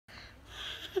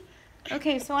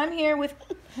Okay, so I'm here with,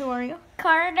 who are you?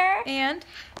 Carter. And?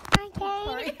 I'm Kane.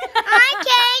 I'm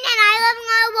Kane, and I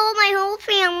live with my whole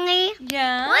family.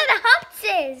 Yeah. What the Huts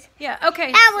is? Yeah,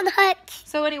 okay. That was Huts.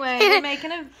 So anyway, we're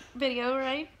making a video,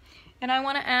 right? And I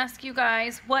want to ask you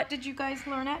guys, what did you guys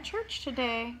learn at church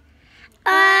today?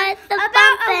 About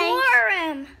a war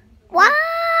room. What?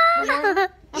 Okay.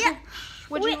 Yeah.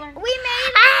 What'd you learn? We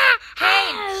made.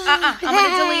 Kane! I'm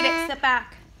going to delete it. Step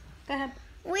back. Go ahead.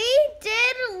 We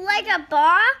did like a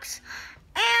box,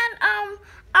 and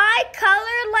I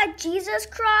colored like Jesus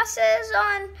crosses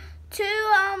on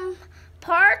two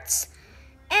parts.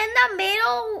 In the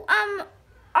middle,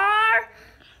 our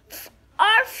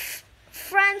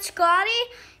friend Scotty,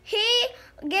 he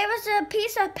gave us a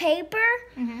piece of paper.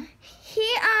 Mm-hmm.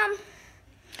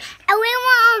 And we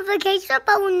went on vacation,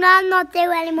 but we're not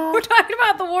there anymore. We're talking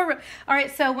about the war room. All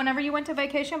right, so whenever you went to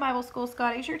Vacation Bible School,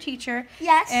 Scotty's your teacher.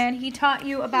 Yes. And he taught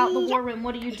you about the war room.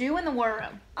 What do you do in the war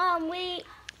room? I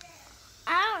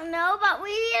don't know, but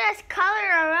we just color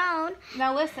our own.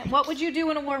 Now listen, what would you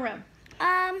do in a war room?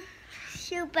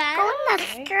 Shoot battle.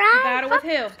 Okay. Battle with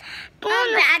who?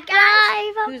 Bad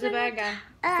guy. Who's a bad guy?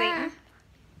 Satan?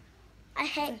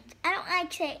 I don't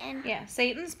like Satan. Yeah,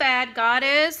 Satan's bad. God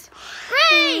is?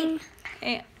 Great.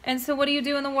 And so what do you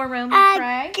do in the war room? You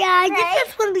pray? Yeah, this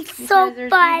is going to be so Because there's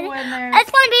fun. people in there It's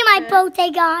going to be my that-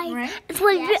 birthday, guys. Right? It's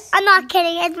going to be, I'm not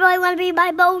kidding. It's really going to be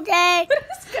my birthday. What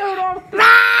is going on?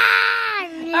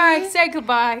 All All right, say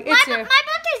goodbye. It's my your...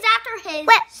 birthday's after his.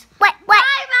 Wait. Bye bye.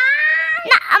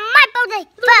 No, my birthday.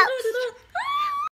 First.